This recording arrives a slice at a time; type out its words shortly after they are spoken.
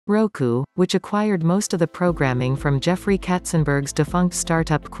Roku, which acquired most of the programming from Jeffrey Katzenberg's defunct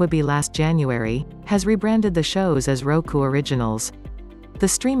startup Quibi last January, has rebranded the shows as Roku Originals. The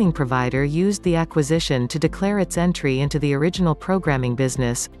streaming provider used the acquisition to declare its entry into the original programming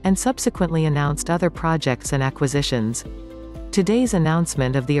business, and subsequently announced other projects and acquisitions. Today's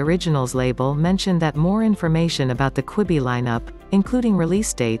announcement of the Originals label mentioned that more information about the Quibi lineup, including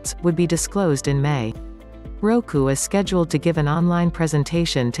release dates, would be disclosed in May. Roku is scheduled to give an online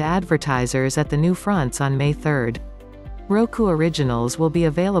presentation to advertisers at the new fronts on May 3. Roku Originals will be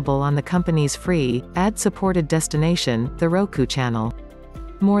available on the company's free, ad-supported destination, the Roku channel.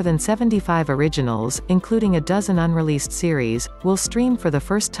 More than 75 originals, including a dozen unreleased series, will stream for the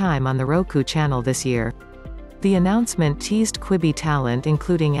first time on the Roku channel this year. The announcement teased Quibi talent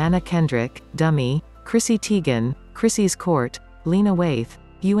including Anna Kendrick, Dummy, Chrissy Teigen, Chrissy's Court, Lena Waithe,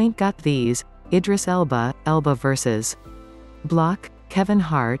 You Ain't Got These, Idris Elba, Elba vs. Block, Kevin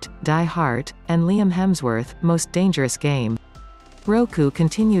Hart, Die Hart, and Liam Hemsworth, Most Dangerous Game. Roku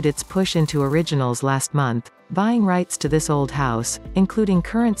continued its push into originals last month, buying rights to This Old House, including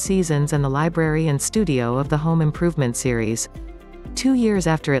current seasons and the library and studio of the Home Improvement series. 2 years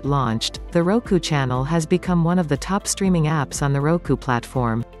after it launched, the Roku channel has become one of the top streaming apps on the Roku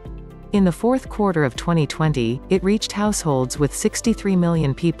platform. In the fourth quarter of 2020, it reached households with 63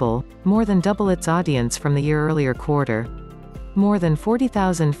 million people, more than double its audience from the year-earlier quarter. More than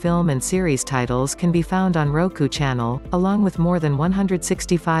 40,000 film and series titles can be found on Roku channel, along with more than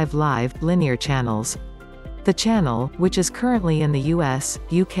 165 live, linear channels. The channel, which is currently in the US,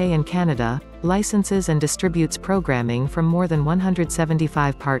 UK and Canada, licenses and distributes programming from more than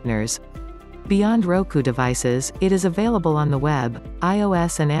 175 partners. Beyond Roku devices, it is available on the web,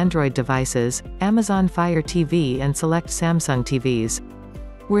 iOS and Android devices, Amazon Fire TV and select Samsung TVs.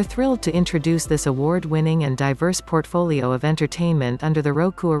 We're thrilled to introduce this award-winning and diverse portfolio of entertainment under the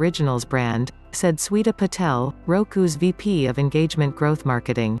Roku Originals brand, said Sweta Patel, Roku's VP of Engagement Growth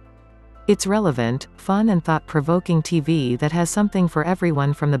Marketing. It's relevant, fun and thought-provoking TV that has something for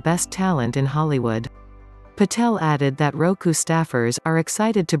everyone from the best talent in Hollywood. Patel added that Roku staffers are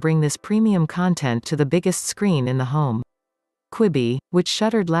excited to bring this premium content to the biggest screen in the home. Quibi, which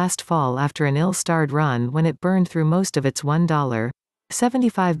shuttered last fall after an ill-starred run when it burned through most of its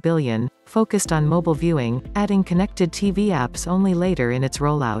 $1.75 billion, focused on mobile viewing, adding connected TV apps only later in its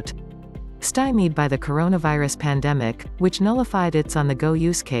rollout. Stymied by the coronavirus pandemic, which nullified its on-the-go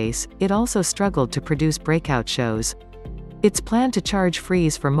use case, it also struggled to produce breakout shows. Its plan to charge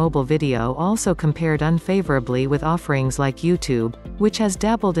fees for mobile video also compared unfavorably with offerings like YouTube, which has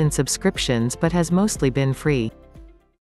dabbled in subscriptions but has mostly been free.